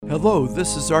Hello,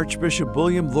 this is Archbishop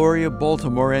William Lori of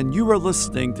Baltimore, and you are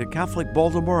listening to Catholic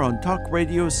Baltimore on Talk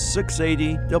Radio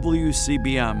 680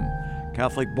 WCBM.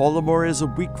 Catholic Baltimore is a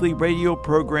weekly radio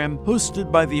program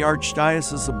hosted by the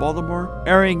Archdiocese of Baltimore,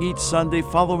 airing each Sunday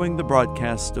following the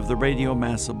broadcast of the Radio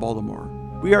Mass of Baltimore.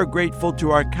 We are grateful to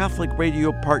our Catholic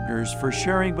radio partners for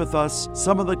sharing with us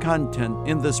some of the content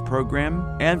in this program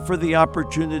and for the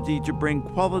opportunity to bring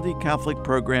quality Catholic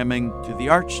programming to the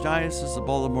Archdiocese of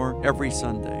Baltimore every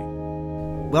Sunday.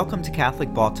 Welcome to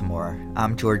Catholic Baltimore.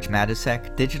 I'm George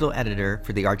Matysek, digital editor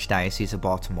for the Archdiocese of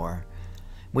Baltimore.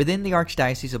 Within the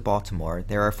Archdiocese of Baltimore,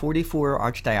 there are 44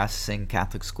 Archdiocesan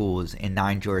Catholic schools in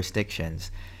 9 jurisdictions.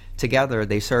 Together,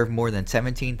 they serve more than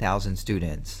 17,000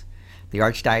 students. The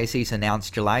Archdiocese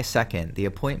announced July 2nd the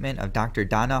appointment of Dr.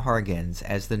 Donna Hargens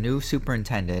as the new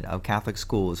superintendent of Catholic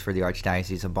schools for the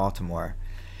Archdiocese of Baltimore.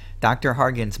 Dr.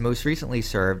 Hargens most recently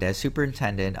served as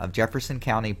superintendent of Jefferson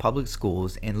County Public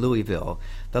Schools in Louisville,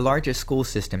 the largest school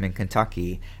system in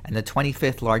Kentucky and the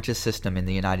 25th largest system in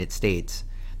the United States.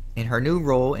 In her new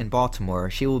role in Baltimore,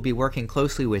 she will be working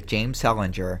closely with James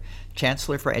Selinger,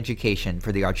 Chancellor for Education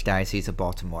for the Archdiocese of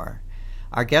Baltimore.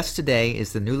 Our guest today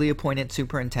is the newly appointed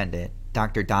superintendent,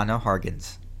 Dr. Donna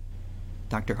Hargens.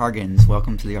 Dr. Hargens,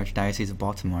 welcome to the Archdiocese of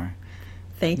Baltimore.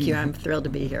 Thank you. I'm thrilled to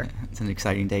be here. It's an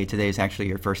exciting day. Today is actually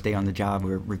your first day on the job.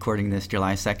 We're recording this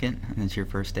July 2nd, and it's your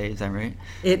first day. Is that right?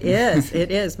 It is.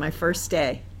 It is my first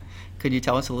day. Could you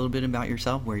tell us a little bit about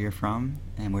yourself, where you're from,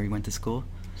 and where you went to school?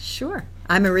 Sure.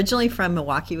 I'm originally from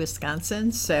Milwaukee,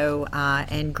 Wisconsin,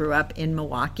 and grew up in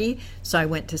Milwaukee. So I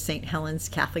went to St. Helens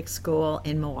Catholic School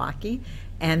in Milwaukee,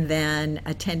 and then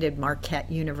attended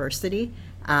Marquette University,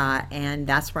 and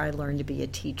that's where I learned to be a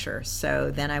teacher.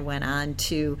 So then I went on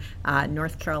to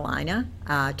North Carolina,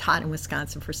 taught in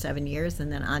Wisconsin for 7 years,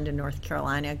 and then on to North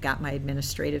Carolina, got my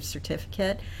administrative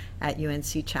certificate at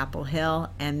UNC Chapel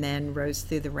Hill, and then rose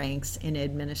through the ranks in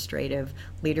administrative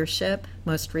leadership.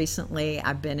 Most recently,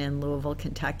 I've been in Louisville,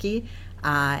 Kentucky,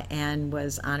 and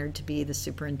was honored to be the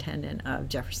superintendent of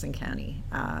Jefferson County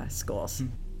schools.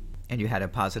 And you had a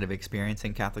positive experience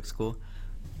in Catholic school?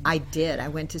 I did. I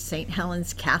went to St.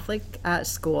 Helens Catholic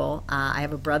School. I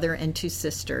have a brother and 2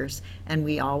 sisters, and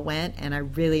we all went, and I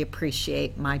really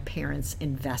appreciate my parents'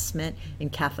 investment in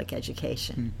Catholic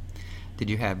education. Did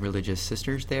you have religious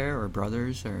sisters there or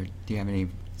brothers, or do you have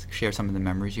share some of the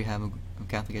memories you have of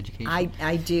Catholic education?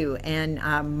 I do, and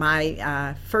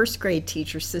my first grade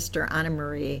teacher, Sister Anna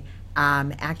Marie,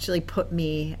 actually put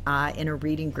me in a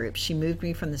reading group. She moved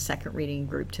me from the second reading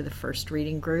group to the first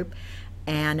reading group,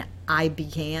 and I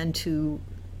began to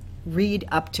read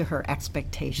up to her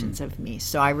expectations of me.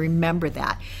 So I remember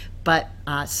that. But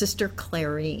Sister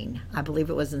Clarine, I believe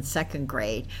it was in second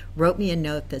grade, wrote me a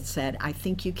note that said, I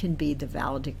think you can be the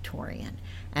valedictorian.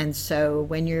 And so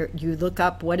when you look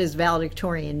up what does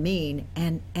valedictorian mean,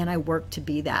 and I worked to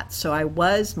be that. So I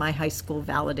was my high school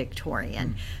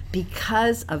valedictorian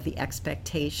because of the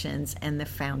expectations and the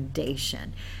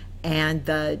foundation and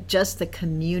just the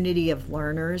community of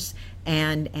learners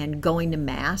and going to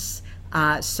Mass.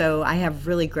 So I have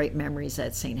really great memories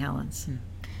at St. Helens.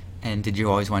 And did you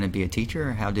always want to be a teacher,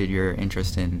 or how did your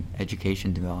interest in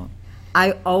education develop?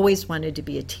 I always wanted to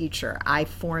be a teacher. I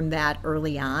formed that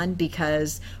early on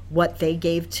because what they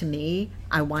gave to me,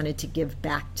 I wanted to give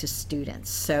back to students.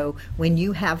 So when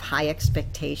you have high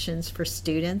expectations for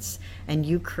students and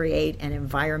you create an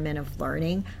environment of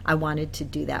learning, I wanted to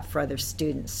do that for other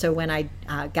students. So when I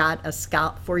got a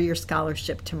 4-year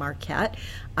scholarship to Marquette,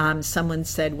 someone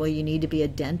said, well, you need to be a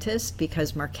dentist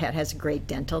because Marquette has a great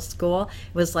dental school.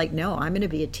 It was like, no, I'm going to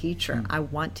be a teacher. I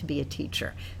want to be a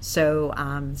teacher. So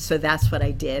that's what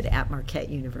I did at Marquette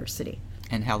University.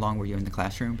 And how long were you in the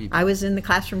classroom? I was in the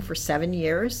classroom for 7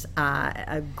 years,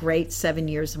 a great 7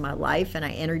 years of my life, and I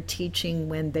entered teaching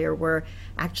when there were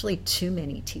actually too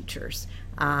many teachers.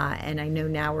 And I know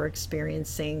now we're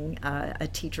experiencing a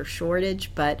teacher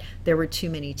shortage, but there were too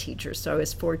many teachers. So I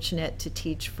was fortunate to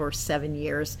teach for 7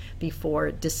 years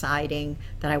before deciding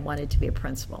that I wanted to be a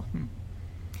principal.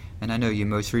 And I know you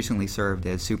most recently served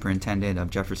as superintendent of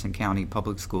Jefferson County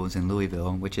Public Schools in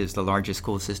Louisville, which is the largest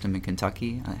school system in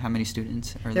Kentucky. How many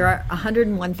students are there? There are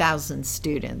 101,000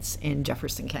 students in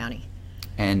Jefferson County.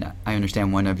 And I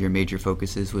understand one of your major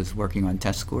focuses was working on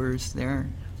test scores there,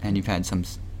 and you've had some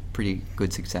pretty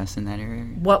good success in that area.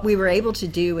 What we were able to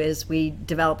do is we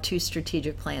developed 2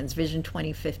 strategic plans, Vision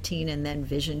 2015 and then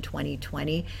Vision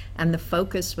 2020, and the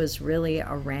focus was really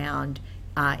around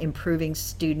improving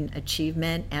student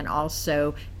achievement and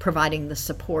also providing the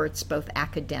supports, both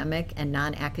academic and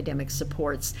non-academic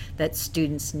supports, that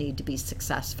students need to be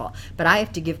successful. But I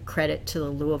have to give credit to the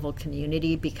Louisville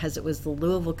community, because it was the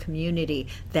Louisville community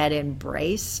that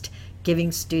embraced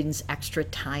giving students extra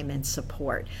time and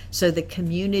support. So the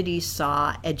community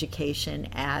saw education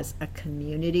as a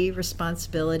community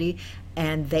responsibility,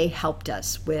 and they helped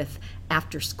us with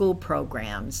after-school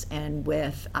programs and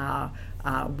with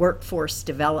workforce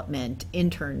development,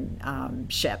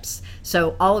 internships.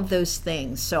 So all of those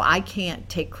things. So I can't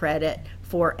take credit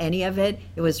for any of it.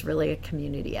 It was really a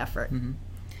community effort. Mm-hmm.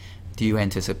 Do you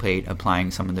anticipate applying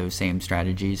some of those same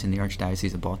strategies in the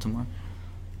Archdiocese of Baltimore?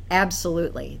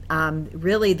 Absolutely.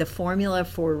 Really, the formula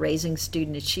for raising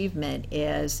student achievement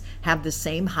is have the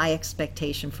same high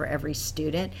expectation for every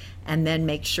student, and then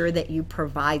make sure that you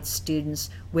provide students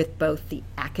with both the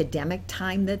academic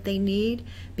time that they need,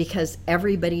 because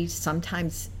everybody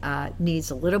sometimes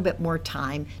needs a little bit more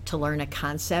time to learn a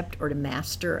concept or to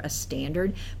master a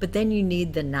standard, but then you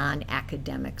need the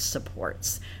non-academic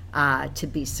supports to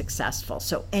be successful.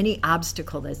 So any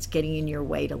obstacle that's getting in your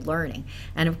way to learning.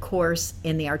 And of course,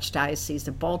 in the Archdiocese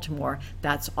of Baltimore,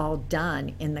 that's all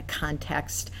done in the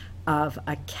context of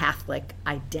a Catholic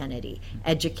identity,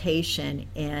 education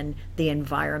in the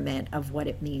environment of what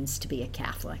it means to be a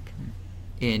Catholic.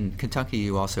 In Kentucky,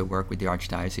 you also work with the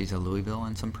Archdiocese of Louisville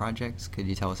on some projects. Could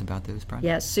you tell us about those projects?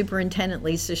 Yes, Superintendent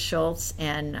Lisa Schultz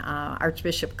and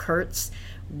Archbishop Kurtz,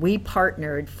 we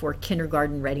partnered for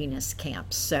kindergarten readiness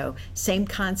camps. So same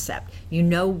concept. You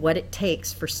know what it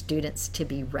takes for students to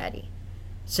be ready.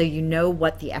 So you know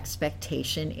what the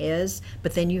expectation is,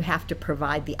 but then you have to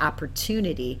provide the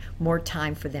opportunity, more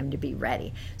time for them to be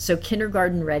ready. So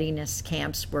kindergarten readiness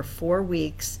camps were 4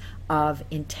 weeks of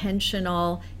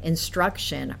intentional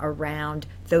instruction around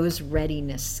those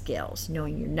readiness skills,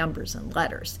 knowing your numbers and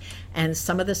letters. And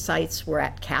some of the sites were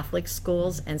at Catholic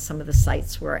schools, and some of the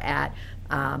sites were at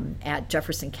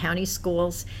Jefferson County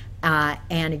schools.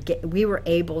 And again, we were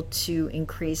able to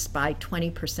increase by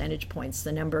 20 percentage points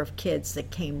the number of kids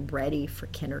that came ready for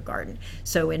kindergarten.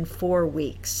 So in 4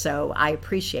 weeks. So I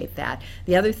appreciate that.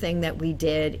 The other thing that we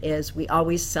did is we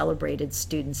always celebrated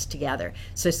students together.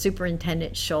 So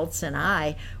Superintendent Schultz and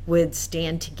I would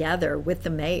stand together with the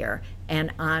mayor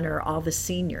and honor all the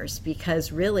seniors,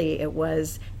 because really it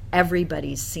was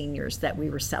everybody's seniors that we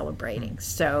were celebrating.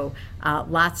 So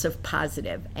lots of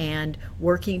positive, and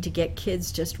working to get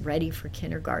kids just ready for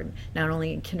kindergarten, not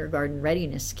only in kindergarten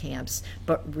readiness camps,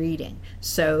 but reading.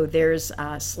 So there's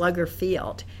Slugger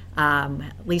Field.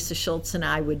 Lisa Schultz and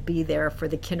I would be there for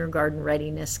the kindergarten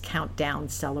readiness countdown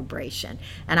celebration.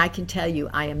 And I can tell you,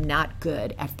 I am not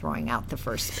good at throwing out the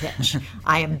first pitch.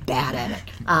 I am bad at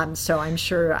it. So I'm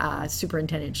sure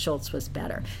Superintendent Schultz was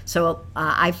better. So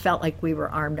I felt like we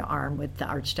were arm to arm with the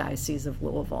Archdiocese of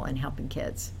Louisville in helping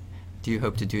kids. Do you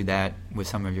hope to do that with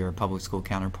some of your public school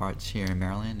counterparts here in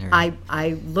Maryland? Or? I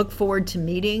look forward to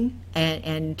meeting,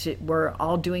 and we're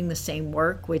all doing the same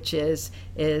work, which is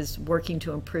working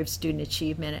to improve student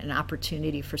achievement and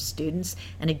opportunity for students.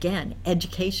 And again,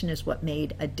 education is what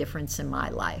made a difference in my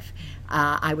life.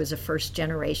 I was a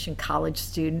first-generation college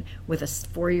student with a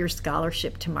 4-year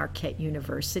scholarship to Marquette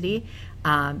University.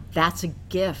 That's a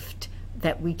gift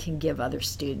that we can give other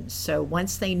students. So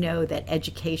once they know that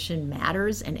education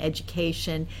matters and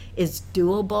education is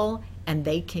doable and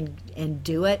they can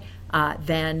do it,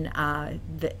 then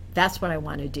that's what I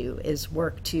want to do, is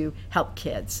work to help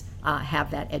kids have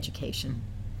that education.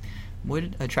 What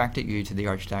attracted you to the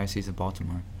Archdiocese of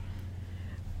Baltimore?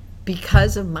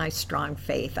 Because of my strong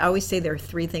faith. I always say there are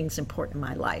 3 things important in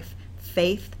my life: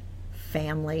 faith,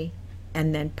 family,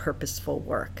 and then purposeful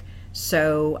work.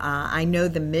 So I know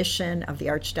the mission of the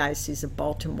Archdiocese of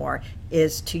Baltimore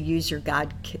is to use your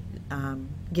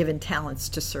God-given talents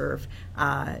to serve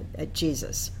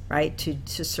Jesus, right?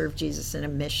 To serve Jesus in a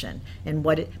mission. And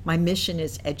my mission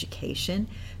is education.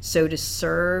 So to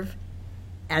serve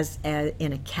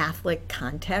in a Catholic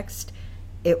context,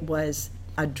 it was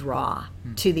a draw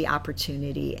to the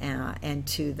opportunity and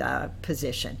to the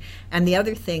position. And the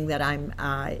other thing that I'm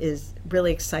is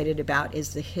really excited about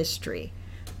is the history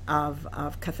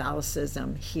of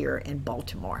Catholicism here in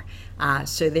Baltimore.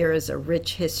 So there is a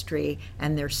rich history,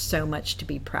 and there's so much to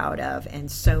be proud of,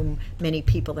 and so many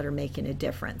people that are making a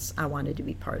difference. I wanted to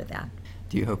be part of that.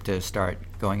 Do you hope to start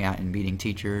going out and meeting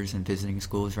teachers and visiting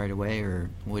schools right away, or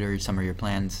what are some of your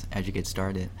plans as you get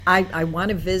started? I want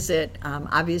to visit,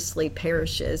 obviously,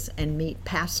 parishes and meet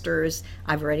pastors.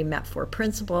 I've already met 4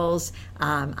 principals.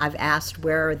 I've asked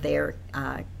where their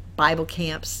Bible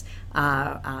camps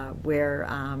where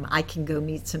I can go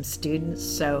meet some students.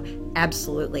 So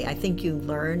absolutely, I think you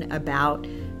learn about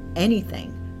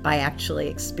anything by actually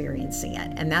experiencing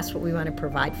it. And that's what we want to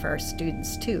provide for our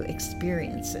students too,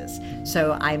 experiences.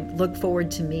 So I look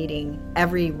forward to meeting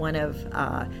every one of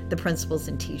the principals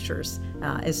and teachers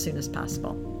as soon as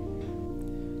possible.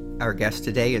 Our guest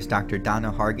today is Dr.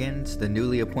 Donna Hargens, the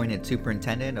newly appointed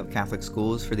Superintendent of Catholic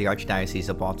Schools for the Archdiocese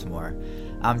of Baltimore.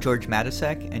 I'm George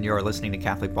Matysek, and you're listening to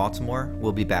Catholic Baltimore.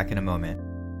 We'll be back in a moment.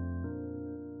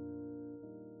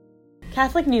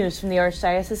 Catholic news from the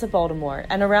Archdiocese of Baltimore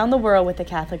and around the world with the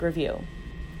Catholic Review.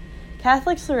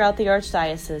 Catholics throughout the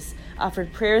Archdiocese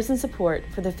offered prayers and support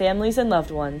for the families and loved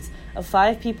ones of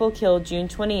 5 people killed June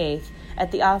 28th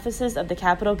at the offices of the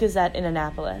Capital Gazette in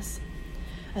Annapolis.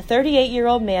 A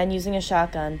 38-year-old man using a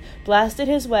shotgun blasted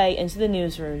his way into the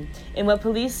newsroom in what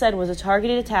police said was a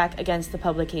targeted attack against the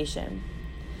publication.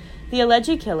 The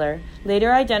alleged killer,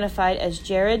 later identified as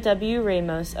Jared W.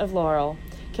 Ramos of Laurel,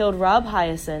 killed Rob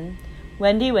Hyacin,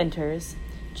 Wendy Winters,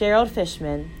 Gerald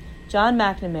Fishman, John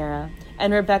McNamara,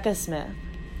 and Rebecca Smith.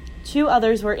 2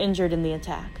 others were injured in the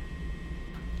attack.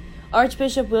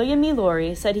 Archbishop William E.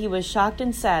 Lori said he was shocked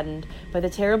and saddened by the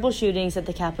terrible shootings at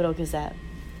the Capital Gazette.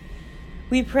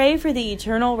 "We pray for the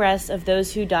eternal rest of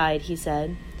those who died," he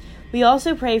said. "We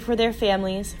also pray for their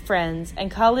families, friends,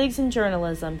 and colleagues in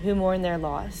journalism who mourn their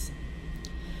loss."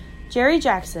 Jerry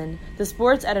Jackson, the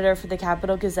sports editor for the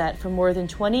Capital Gazette for more than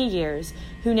 20 years,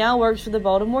 who now works for the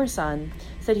Baltimore Sun,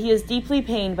 said he is deeply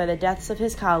pained by the deaths of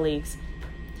his colleagues.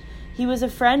 He was a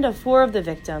friend of 4 of the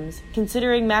victims,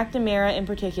 considering McNamara in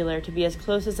particular to be as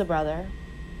close as a brother.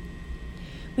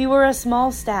 "We were a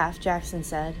small staff," Jackson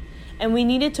said, "and we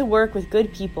needed to work with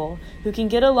good people who can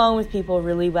get along with people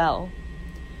really well.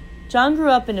 John grew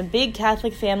up in a big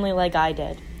Catholic family like I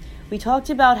did. We talked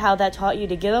about how that taught you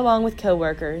to get along with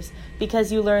coworkers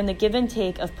because you learn the give and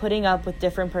take of putting up with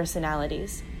different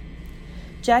personalities."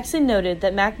 Jackson noted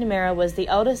that McNamara was the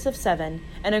eldest of 7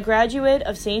 and a graduate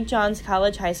of St. John's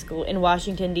College High School in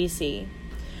Washington, D.C.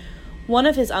 One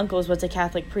of his uncles was a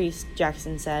Catholic priest,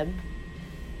 Jackson said.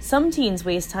 "Some teens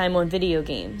waste time on video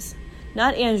games.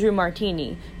 Not Andrew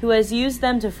Martini, who has used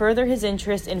them to further his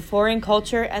interest in foreign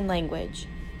culture and language.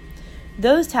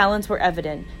 Those talents were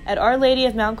evident at Our Lady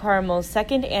of Mount Carmel's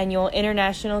 2nd annual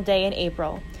International Day in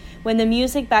April, when the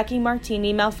music backing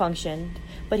Martini malfunctioned,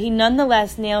 but he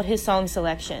nonetheless nailed his song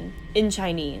selection, in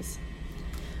Chinese.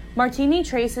 Martini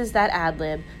traces that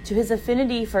ad-lib to his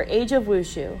affinity for Age of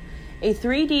Wushu, a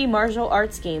 3D martial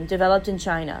arts game developed in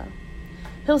China.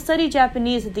 He'll study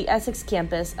Japanese at the Essex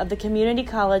campus of the Community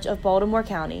College of Baltimore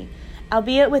County,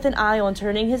 albeit with an eye on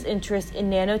turning his interest in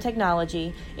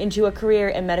nanotechnology into a career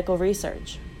in medical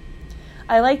research.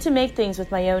 "I like to make things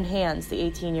with my own hands," the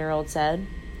 18-year-old said.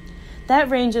 That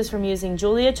ranges from using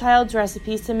Julia Child's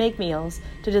recipes to make meals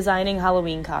to designing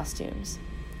Halloween costumes.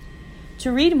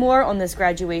 To read more on this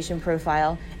graduation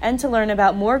profile and to learn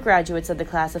about more graduates of the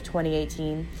class of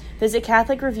 2018, visit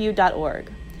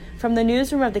CatholicReview.org. From the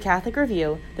newsroom of the Catholic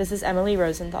Review, this is Emily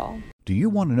Rosenthal. Do you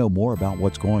want to know more about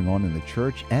what's going on in the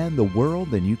church and the world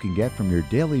than you can get from your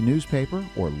daily newspaper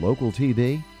or local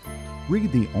TV?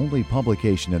 Read the only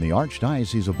publication in the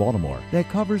Archdiocese of Baltimore that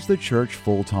covers the church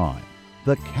full-time,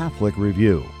 the Catholic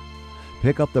Review.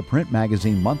 Pick up the print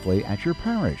magazine monthly at your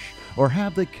parish or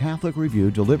have the Catholic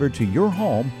Review delivered to your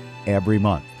home every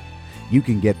month. You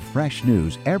can get fresh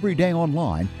news every day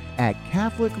online at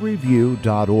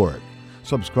CatholicReview.org.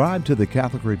 Subscribe to the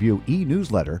Catholic Review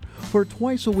e-newsletter for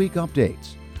twice-a-week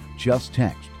updates. Just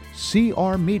text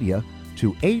CR Media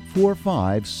to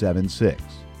 84576.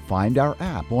 Find our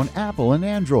app on Apple and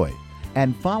Android,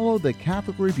 and follow the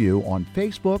Catholic Review on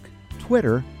Facebook,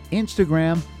 Twitter,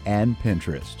 Instagram, and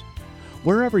Pinterest.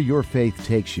 Wherever your faith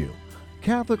takes you,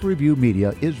 Catholic Review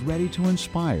Media is ready to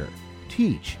inspire,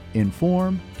 teach,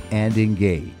 inform, and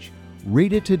engage.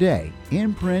 Read it today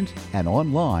in print and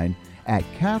online at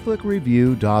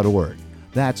CatholicReview.org.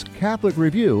 That's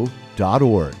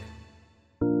CatholicReview.org.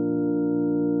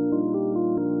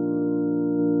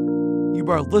 You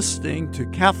are listening to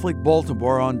Catholic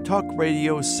Baltimore on Talk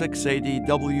Radio 680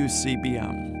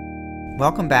 WCBM.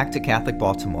 Welcome back to Catholic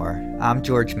Baltimore. I'm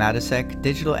George Matysek,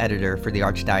 digital editor for the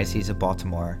Archdiocese of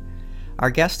Baltimore. Our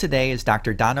guest today is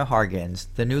Dr. Donna Hargens,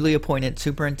 the newly appointed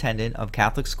Superintendent of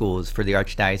Catholic Schools for the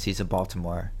Archdiocese of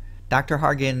Baltimore. Dr.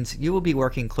 Hargens, you will be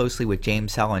working closely with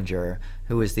James Hellinger,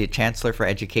 who is the Chancellor for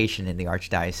Education in the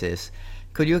Archdiocese.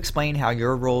 Could you explain how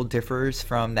your role differs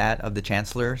from that of the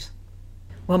Chancellor's?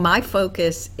 Well, my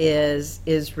focus is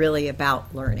really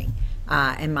about learning,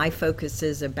 and my focus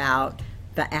is about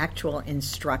the actual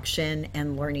instruction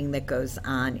and learning that goes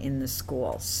on in the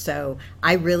schools. So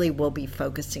I really will be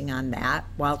focusing on that,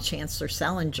 while Chancellor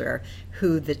Selinger,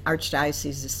 who the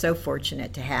Archdiocese is so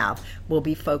fortunate to have, will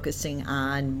be focusing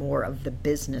on more of the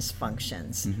business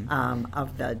functions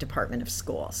of the Department of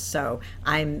Schools. So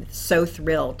I'm so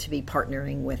thrilled to be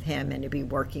partnering with him and to be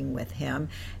working with him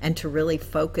and to really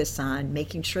focus on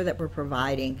making sure that we're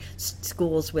providing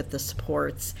schools with the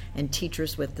supports and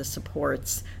teachers with the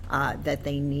supports that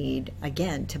they need,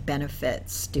 again, to benefit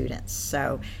students.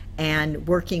 So, and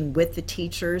working with the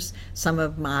teachers, some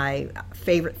of my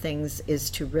favorite things is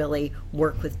to really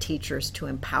work with teachers to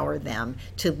empower them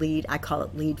to lead, I call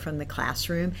it lead from the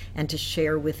classroom, and to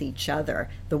share with each other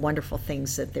the wonderful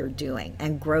things that they're doing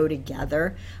and grow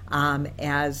together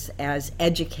as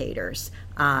educators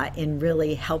in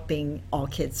really helping all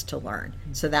kids to learn.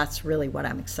 So that's really what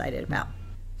I'm excited about.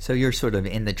 So you're sort of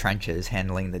in the trenches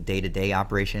handling the day-to-day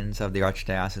operations of the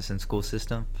Archdiocesan school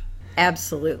system?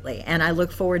 Absolutely. And I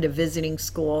look forward to visiting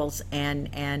schools, and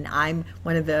I'm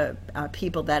one of the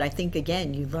people that I think,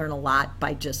 again, you learn a lot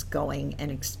by just going and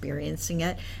experiencing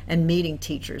it and meeting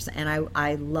teachers. And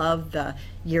I love the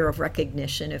year of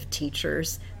recognition of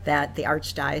teachers that the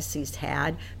Archdiocese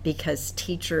had, because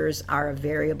teachers are a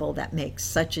variable that makes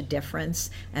such a difference,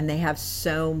 and they have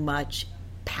so much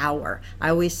power. I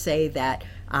always say that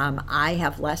I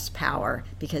have less power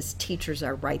because teachers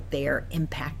are right there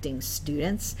impacting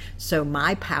students. So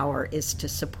my power is to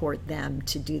support them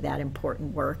to do that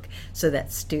important work so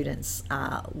that students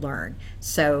learn.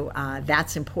 So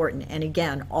that's important. And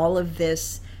again, all of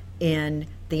this in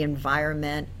the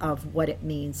environment of what it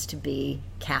means to be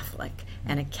Catholic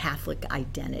and a Catholic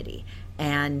identity.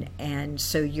 And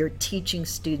so you're teaching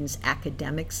students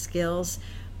academic skills,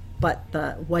 but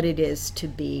what it is to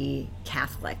be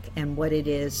Catholic and what it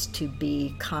is to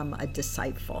become a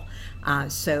disciple.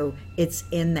 So it's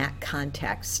in that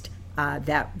context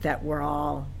that we're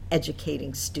all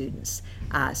educating students,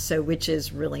 so which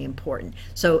is really important.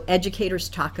 So educators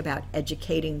talk about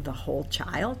educating the whole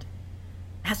child.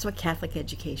 That's what Catholic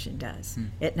education does.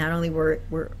 It not only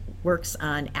works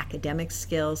on academic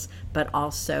skills, but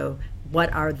also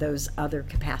what are those other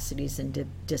capacities and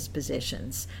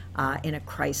dispositions in a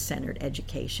Christ-centered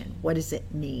education? What does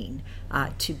it mean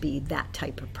to be that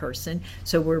type of person?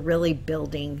 So we're really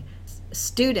building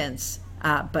students,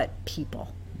 but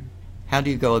people. How do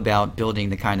you go about building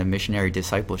the kind of missionary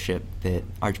discipleship that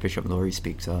Archbishop Lori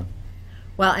speaks of?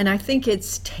 Well, and I think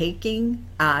it's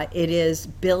it is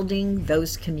building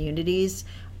those communities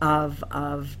of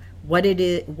what it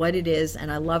is,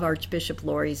 and I love Archbishop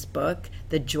Lori's book,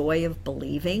 The Joy of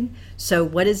Believing. So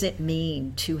what does it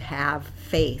mean to have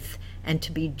faith and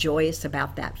to be joyous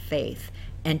about that faith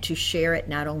and to share it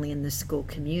not only in the school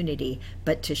community,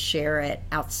 but to share it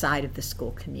outside of the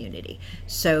school community?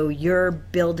 So you're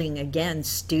building, again,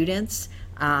 students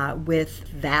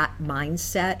with that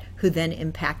mindset who then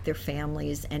impact their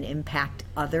families and impact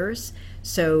others.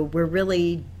 So we're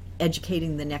really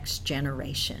educating the next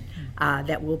generation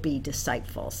that will be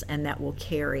disciples and that will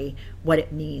carry what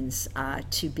it means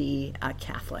to be a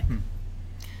Catholic.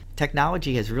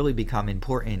 Technology has really become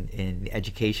important in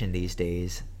education these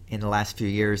days. In the last few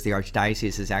years, the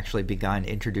Archdiocese has actually begun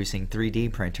introducing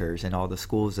 3D printers in all the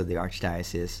schools of the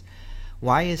Archdiocese.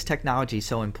 Why is technology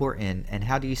so important, and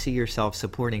how do you see yourself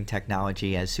supporting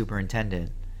technology as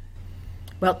superintendent?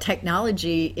 Well,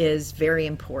 technology is very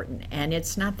important, and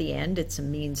it's not the end, it's a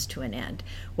means to an end.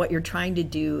 What you're trying to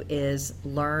do is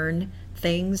learn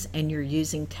things, and you're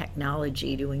using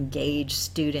technology to engage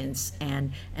students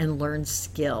and learn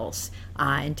skills.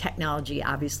 And technology,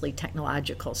 obviously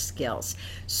technological skills.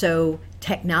 So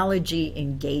technology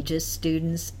engages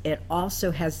students. It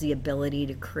also has the ability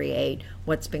to create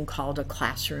what's been called a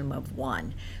classroom of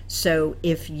one. So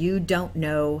if you don't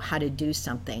know how to do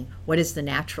something, what is the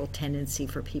natural tendency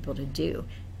for people to do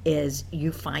is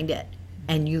you find it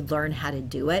and you learn how to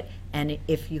do it, and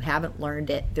if you haven't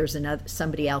learned it, there's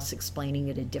somebody else explaining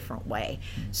it a different way.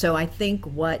 So I think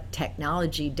what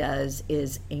technology does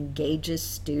is engages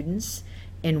students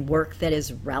in work that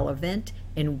is relevant,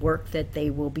 in work that they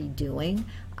will be doing,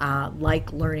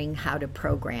 like learning how to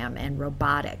program and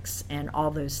robotics and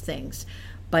all those things.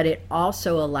 But it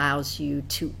also allows you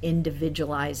to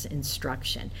individualize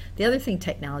instruction. The other thing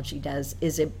technology does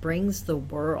is it brings the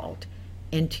world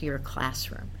into your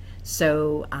classroom.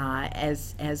 So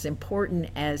as important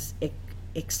as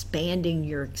expanding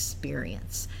your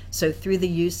experience. So through the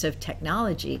use of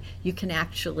technology, you can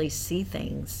actually see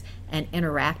things and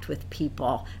interact with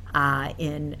people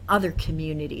in other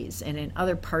communities and in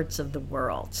other parts of the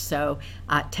world. So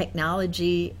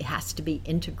technology has to be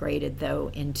integrated,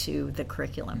 though, into the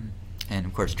curriculum. And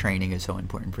of course, training is so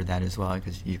important for that as well,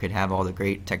 because you could have all the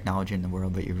great technology in the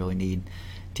world, but you really need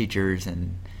teachers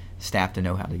and staff to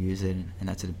know how to use it, and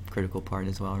that's a critical part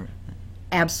as well.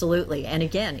 Absolutely. And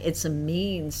again, it's a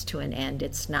means to an end.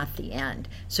 It's not the end.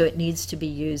 So it needs to be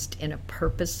used in a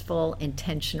purposeful,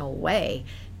 intentional way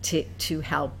to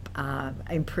help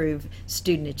improve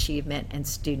student achievement and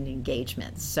student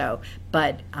engagement. So,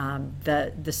 but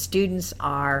the students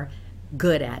are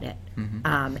good at it,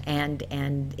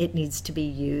 and it needs to be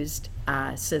used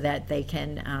so that they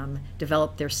can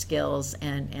develop their skills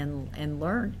and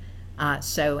learn.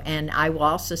 And I will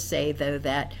also say, though,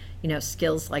 that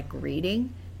skills like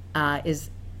reading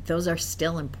those are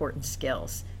still important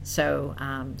skills. So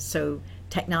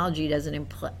technology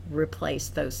doesn't replace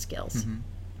those skills.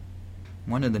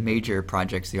 One of the major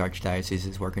projects the Archdiocese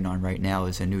is working on right now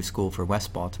is a new school for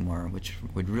West Baltimore, which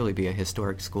would really be a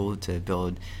historic school to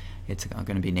build. It's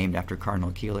going to be named after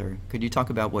Cardinal Keeler. Could you talk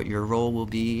about what your role will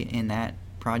be in that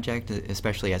project,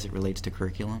 especially as it relates to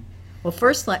curriculum? Well,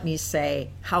 first let me say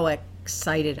how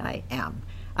excited I am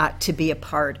to be a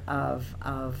part of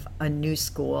a new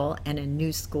school, and a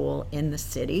new school in the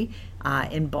city,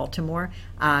 in Baltimore.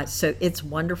 So it's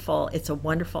wonderful. It's a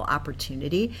wonderful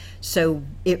opportunity. So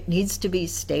it needs to be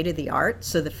state of the art.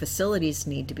 So the facilities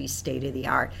need to be state of the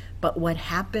art. But what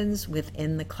happens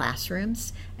within the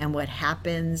classrooms and what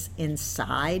happens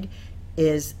inside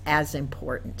is as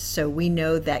important. So we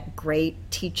know that great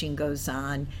teaching goes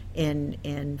on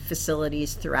in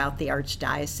facilities throughout the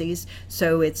Archdiocese.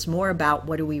 So it's more about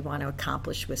what do we want to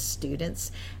accomplish with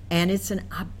students. And it's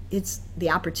the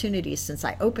opportunity, since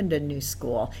I opened a new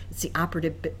school, it's the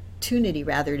opportunity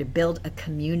rather to build a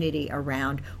community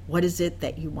around what is it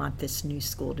that you want this new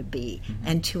school to be,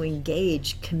 and to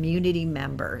engage community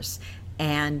members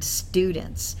and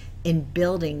students in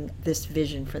building this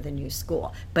vision for the new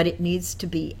school. But it needs to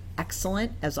be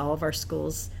excellent, as all of our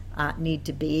schools need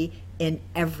to be, in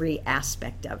every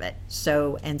aspect of it.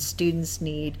 So, and students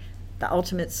need, the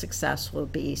ultimate success will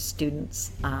be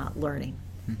students learning.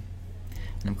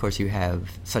 And of course, you have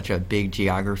such a big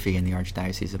geography in the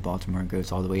Archdiocese of Baltimore. It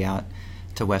goes all the way out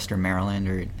to Western Maryland.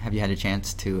 Or have you had a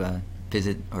chance to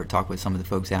visit or talk with some of the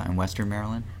folks out in Western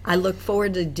Maryland? I look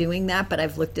forward to doing that, but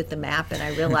I've looked at the map and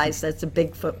I realize that's a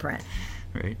big footprint.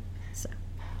 Right. So,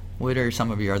 what are some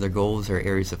of your other goals or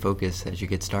areas of focus as you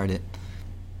get started?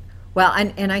 Well,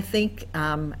 and I think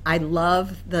I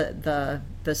love the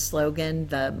slogan,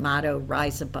 the motto,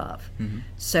 rise above.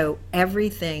 So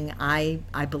everything, I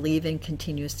believe in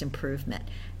continuous improvement.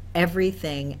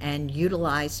 Everything, and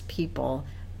utilize people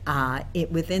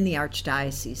within the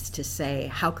Archdiocese to say,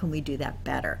 how can we do that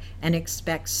better? And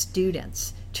expect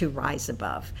students to rise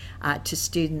above, to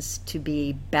students to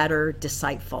be better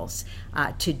disciples,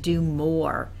 to do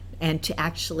more, and to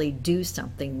actually do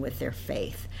something with their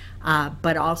faith.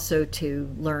 But also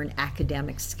to learn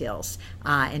academic skills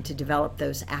and to develop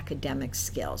those academic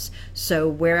skills. So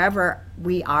wherever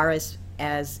we are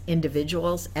as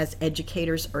individuals, as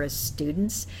educators, or as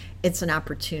students, it's an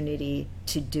opportunity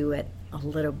to do it a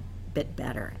little bit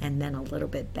better, and then a little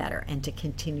bit better, and to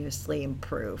continuously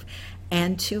improve,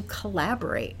 and to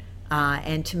collaborate.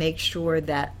 And to make sure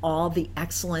that all the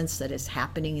excellence that is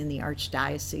happening in the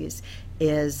Archdiocese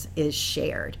is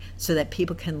shared, so that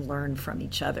people can learn from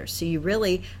each other. So you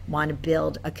really want to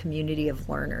build a community of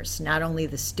learners, not only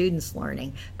the students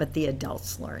learning, but the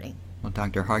adults learning. Well,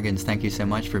 Dr. Hargens, thank you so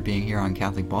much for being here on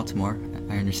Catholic Baltimore.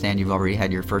 I understand you've already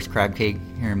had your first crab cake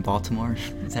here in Baltimore.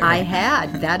 Is that right? I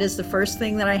had. That is the first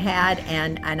thing that I had,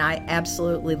 and I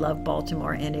absolutely love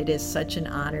Baltimore, and it is such an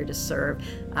honor to serve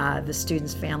the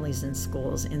students, families, and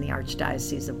schools in the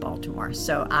Archdiocese of Baltimore.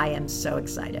 So I am so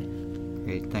excited.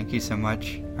 Great, thank you so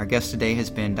much. Our guest today has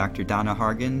been Dr. Donna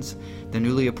Hargens, the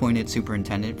newly appointed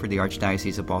superintendent for the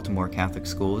Archdiocese of Baltimore Catholic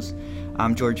Schools.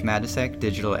 I'm George Matysek,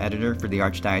 digital editor for the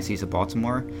Archdiocese of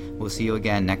Baltimore. We'll see you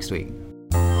again next week.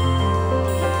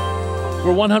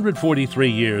 For 143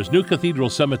 years, New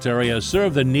Cathedral Cemetery has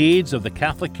served the needs of the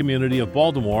Catholic community of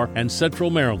Baltimore and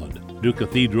Central Maryland. New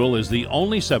Cathedral is the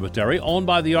only cemetery owned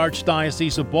by the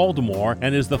Archdiocese of Baltimore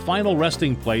and is the final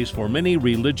resting place for many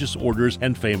religious orders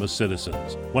and famous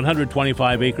citizens.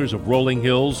 125 acres of rolling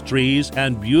hills, trees,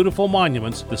 and beautiful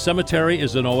monuments, the cemetery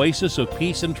is an oasis of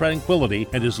peace and tranquility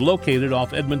and is located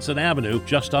off Edmondson Avenue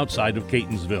just outside of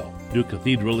Catonsville. New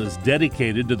Cathedral is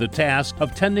dedicated to the task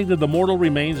of tending to the mortal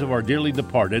remains of our dearly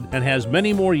departed and has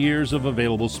many more years of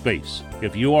available space.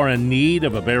 If you are in need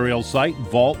of a burial site,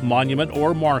 vault, monument,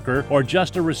 or marker, or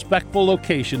just a respectful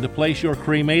location to place your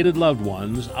cremated loved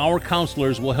ones, our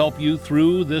counselors will help you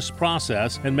through this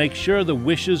process and make sure the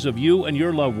wishes of you and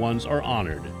your loved ones are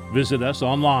honored. Visit us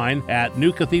online at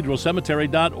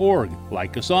newcathedralcemetery.org.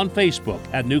 Like us on Facebook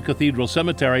at New Cathedral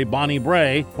Cemetery, Bonnie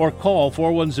Bray, or call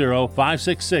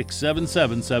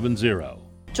 410-566-7770.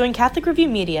 Join Catholic Review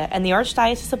Media and the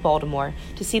Archdiocese of Baltimore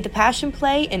to see the Passion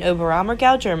Play in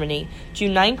Oberammergau, Germany,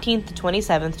 June 19th to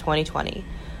 27th, 2020.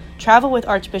 Travel with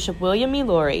Archbishop William E.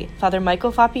 Laurie, Father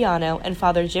Michael Fapiano, and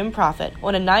Father Jim Prophet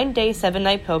on a 9-day,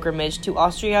 7-night pilgrimage to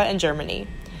Austria and Germany.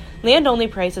 Land-only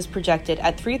price is projected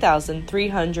at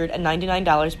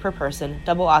 $3,399 per person,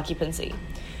 double occupancy.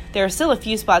 There are still a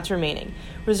few spots remaining.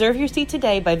 Reserve your seat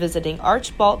today by visiting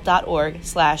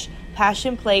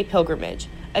archbalt.org/passionplaypilgrimage.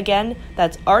 Again,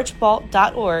 that's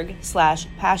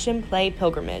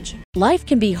archbalt.org/passionplaypilgrimage. Life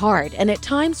can be hard, and at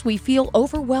times we feel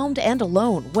overwhelmed and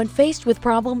alone. When faced with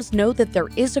problems, know that there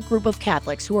is a group of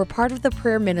Catholics who are part of the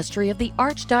prayer ministry of the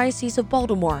Archdiocese of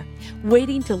Baltimore,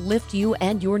 waiting to lift you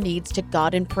and your needs to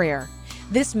God in prayer.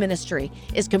 This ministry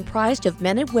is comprised of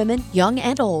men and women, young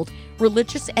and old,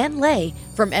 religious and lay,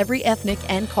 from every ethnic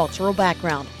and cultural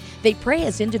background. They pray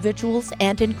as individuals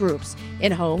and in groups,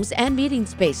 in homes and meeting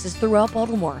spaces throughout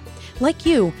Baltimore. Like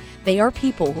you, they are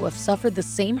people who have suffered the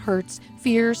same hurts,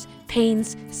 fears,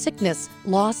 pains, sickness,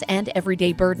 loss, and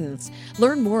everyday burdens.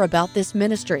 Learn more about this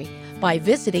ministry by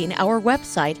visiting our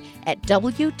website at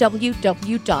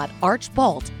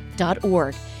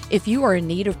www.archbalt.org. If you are in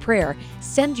need of prayer,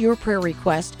 send your prayer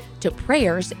request to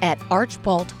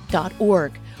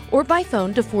prayers@archbalt.org or by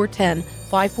phone to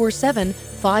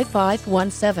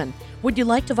 410-547-5517. Would you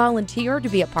like to volunteer to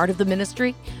be a part of the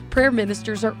ministry? Prayer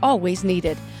ministers are always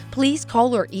needed. Please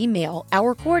call or email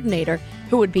our coordinator,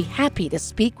 who would be happy to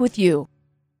speak with you.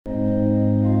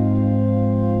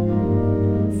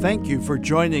 Thank you for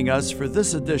joining us for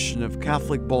this edition of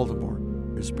Catholic Baltimore.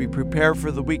 As we prepare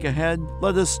for the week ahead,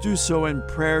 let us do so in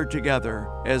prayer together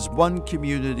as one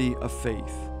community of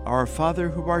faith. Our Father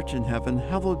who art in heaven,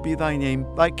 hallowed be thy name.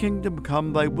 Thy kingdom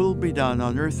come, thy will be done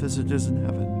on earth as it is in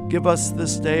heaven. Give us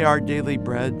this day our daily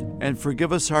bread, and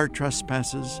forgive us our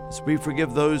trespasses, as we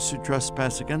forgive those who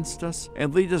trespass against us.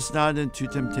 And lead us not into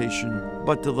temptation,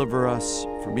 but deliver us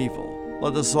from evil.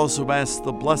 Let us also ask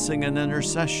the blessing and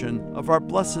intercession of our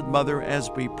Blessed Mother as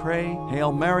we pray.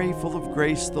 Hail Mary, full of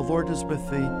grace, the Lord is with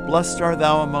thee. Blessed art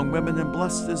thou among women, and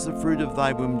blessed is the fruit of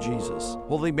thy womb, Jesus.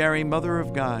 Holy Mary, Mother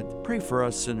of God, pray for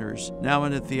us sinners, now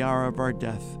and at the hour of our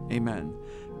death. Amen.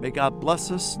 May God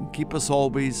bless us and keep us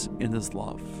always in his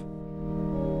love.